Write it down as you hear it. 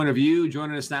Point of view.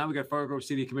 Joining us now, we got Fargo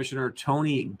City Commissioner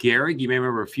Tony Gehrig. You may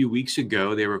remember a few weeks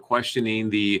ago they were questioning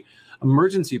the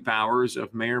emergency powers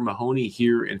of Mayor Mahoney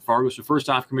here in Fargo. So first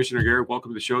off, Commissioner Gehrig,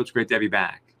 welcome to the show. It's great to have you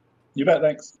back. You bet.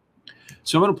 Thanks.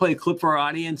 So I'm going to play a clip for our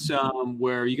audience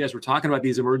where you guys were talking about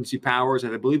these emergency powers,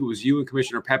 and I believe it was you and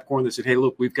Commissioner Pepcorn that said, hey,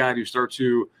 look, we've got to start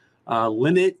to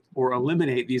limit or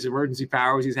eliminate these emergency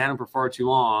powers. He's had them for far too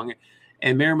long.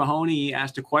 And Mayor Mahoney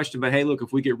asked a question, but hey, look,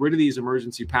 if we get rid of these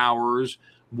emergency powers,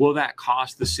 will that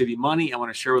cost the city money? I want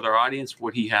to share with our audience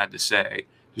what he had to say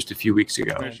just a few weeks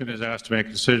ago. The commission is asked to make a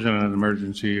decision on an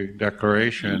emergency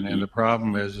declaration, and the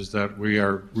problem is that we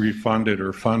are refunded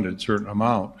or funded a certain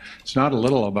amount. It's not a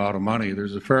little amount of money.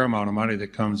 There's a fair amount of money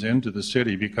that comes into the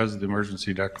city because of the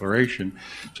emergency declaration.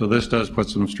 So this does put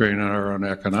some strain on our own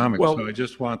economics. So I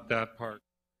just want that part.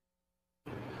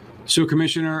 So,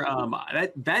 Commissioner,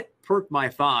 that perked my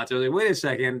thoughts. I was like, wait a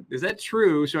second, is that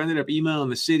true? So I ended up emailing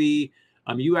the city.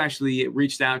 You actually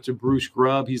reached out to Bruce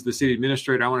Grubb. He's the city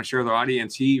administrator. I want to share with our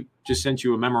audience. He just sent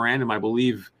you a memorandum, I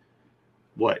believe,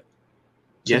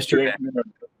 yesterday?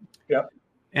 Yep.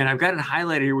 And I've got it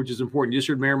highlighted here, which is important. You just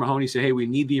heard Mayor Mahoney say, hey, we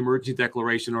need the emergency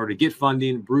declaration in order to get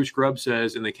funding. Bruce Grubb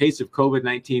says, in the case of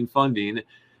COVID-19 funding,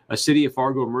 a City of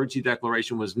Fargo emergency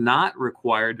declaration was not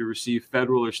required to receive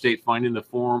federal or state funding in the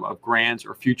form of grants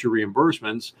or future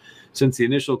reimbursements. Since the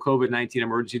initial COVID-19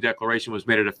 emergency declaration was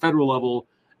made at a federal level,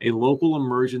 a local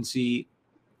emergency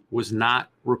was not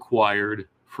required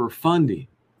for funding.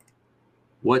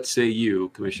 What say you,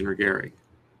 Commissioner Gehrig?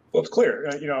 Well, it's clear.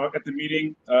 At the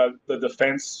meeting, the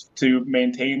defense to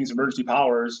maintain these emergency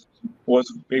powers was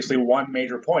basically one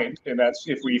major point, and that's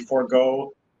if we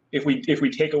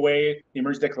take away the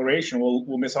emergency declaration,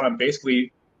 we'll miss out on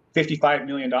basically $55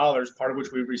 million, part of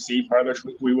which we receive, part of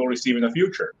which we will receive in the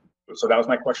future. So that was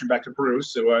my question back to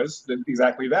Bruce. It was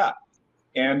exactly that.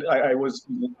 And I was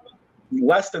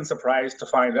less than surprised to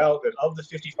find out that of the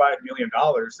 $55 million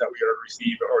that we are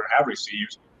received or have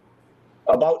received,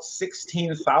 about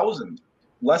 16,000,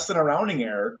 less than a rounding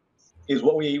error, is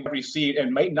what we received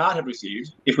and might not have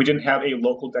received if we didn't have a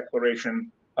local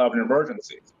declaration of an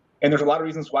emergency. And there's a lot of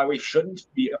reasons why we shouldn't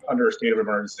be under a state of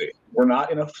emergency. We're not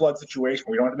in a flood situation.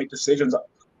 We don't have to make decisions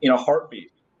in a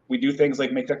heartbeat. We do things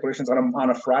like make declarations on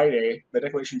a Friday. The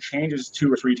declaration changes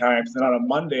 2 or 3 times. Then on a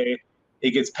Monday, it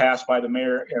gets passed by the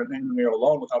mayor and the mayor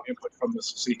alone without input from the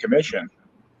city commission.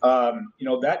 That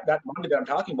Monday that I'm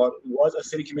talking about was a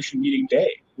city commission meeting day.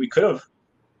 We could have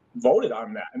voted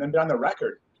on that and then been on the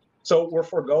record. So we're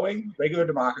foregoing regular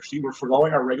democracy. We're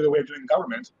foregoing our regular way of doing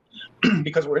government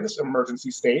because we're in this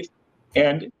emergency state.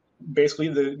 And basically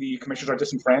the commissioners are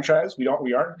disenfranchised. We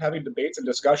aren't having debates and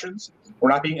discussions. We're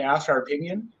not being asked our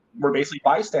opinion. We're basically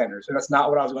bystanders. And that's not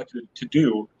what I was elected to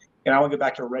do. And I want to get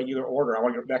back to regular order. I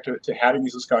want to get back to having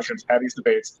these discussions, having these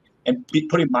debates, and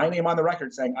putting my name on the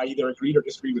record saying I either agreed or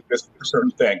disagreed with this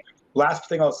certain thing. Last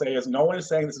thing I'll say is no one is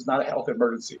saying this is not a health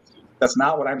emergency. That's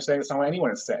not what I'm saying. That's not what anyone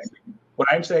is saying. What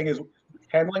I'm saying is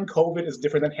handling COVID is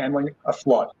different than handling a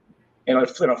flood. And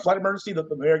in a flood emergency, the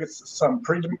mayor gets some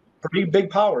pretty big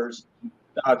powers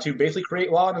to basically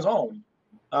create law on his own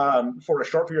for a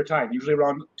short period of time, usually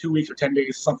around 2 weeks or 10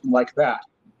 days, something like that.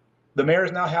 The mayor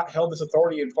has now held this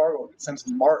authority in Fargo since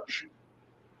March.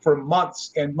 For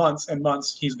months and months and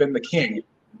months, he's been the king.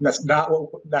 And that's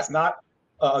not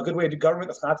a good way to do government.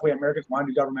 That's not the way Americans want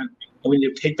to do government. And we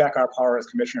need to take back our power as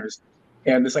commissioners.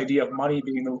 And this idea of money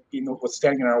being what's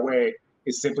standing in our way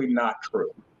is simply not true.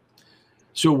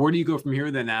 So where do you go from here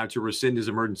then now to rescind his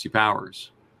emergency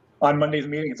powers? On Monday's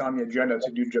meeting, it's on the agenda to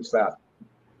do just that.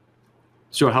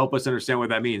 So help us understand what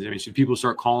that means. I mean, should people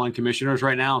start calling commissioners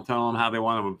right now and telling them how they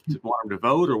want them to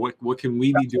vote, or what can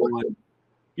we be doing?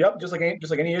 Yep, just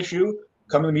like any issue,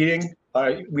 come to the meeting.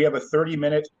 We have a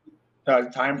 30-minute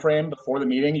time frame before the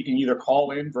meeting. You can either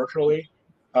call in virtually,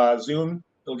 Zoom,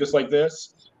 just like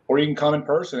this, or you can come in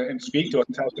person and speak to us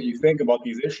and tell us what you think about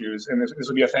these issues. And this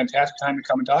would be a fantastic time to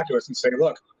come and talk to us and say,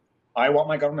 look, I want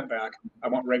my government back. I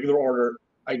want regular order.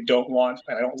 I don't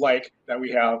like that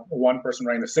we have one person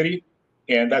running the city.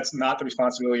 And that's not the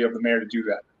responsibility of the mayor to do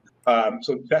that.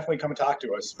 So definitely come and talk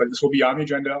to us. But this will be on the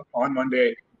agenda on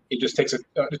Monday. It just takes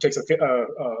a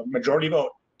majority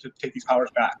vote to take these powers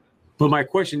back. But my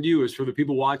question to you is for the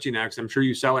people watching now, because I'm sure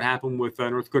you saw what happened with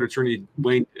North Dakota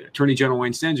Attorney General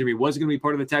Wayne Stensby. He wasn't going to be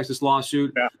part of the Texas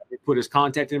lawsuit. Yeah. He put his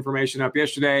contact information up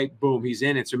yesterday. Boom, he's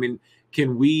in it. So, I mean,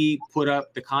 can we put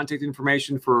up the contact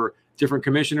information for different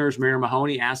commissioners? Mayor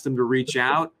Mahoney asked them to reach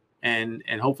out, and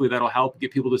hopefully that'll help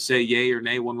get people to say yay or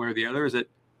nay one way or the other. Is it?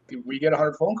 If we get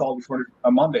 100 phone calls before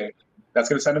a Monday, that's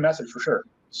going to send a message for sure.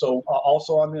 So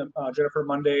also on the agenda for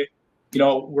Monday,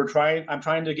 I'm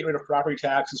trying to get rid of property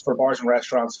taxes for bars and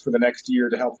restaurants for the next year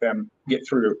to help them get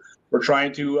through. We're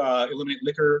trying to eliminate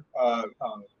liquor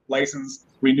license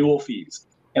renewal fees.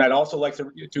 And I'd also like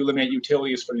to eliminate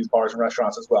utilities for these bars and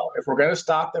restaurants as well. If we're going to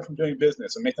stop them from doing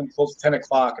business and make them close at 10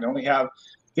 o'clock and only have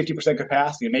 50%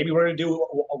 capacity, maybe we're going to do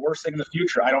a worse thing in the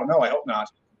future. I don't know. I hope not.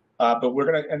 But we're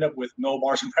going to end up with no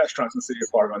bars and restaurants in the city of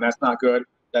Fargo, and that's not good.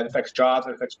 That affects jobs.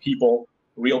 That affects people,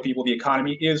 real people. The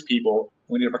economy is people.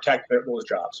 We need to protect those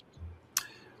jobs.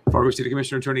 Fargo City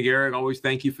Commissioner Tony Gehrig, always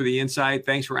thank you for the insight.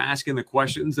 Thanks for asking the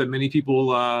questions that many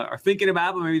people are thinking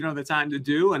about, but maybe don't have the time to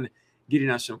do, and getting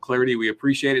us some clarity. We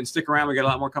appreciate it. And stick around. We got a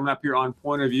lot more coming up here on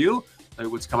Point of View.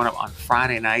 What's coming up on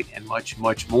Friday night and much,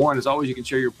 much more. And as always, you can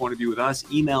share your point of view with us.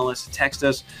 Email us, text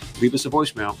us, leave us a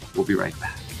voicemail. We'll be right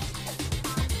back.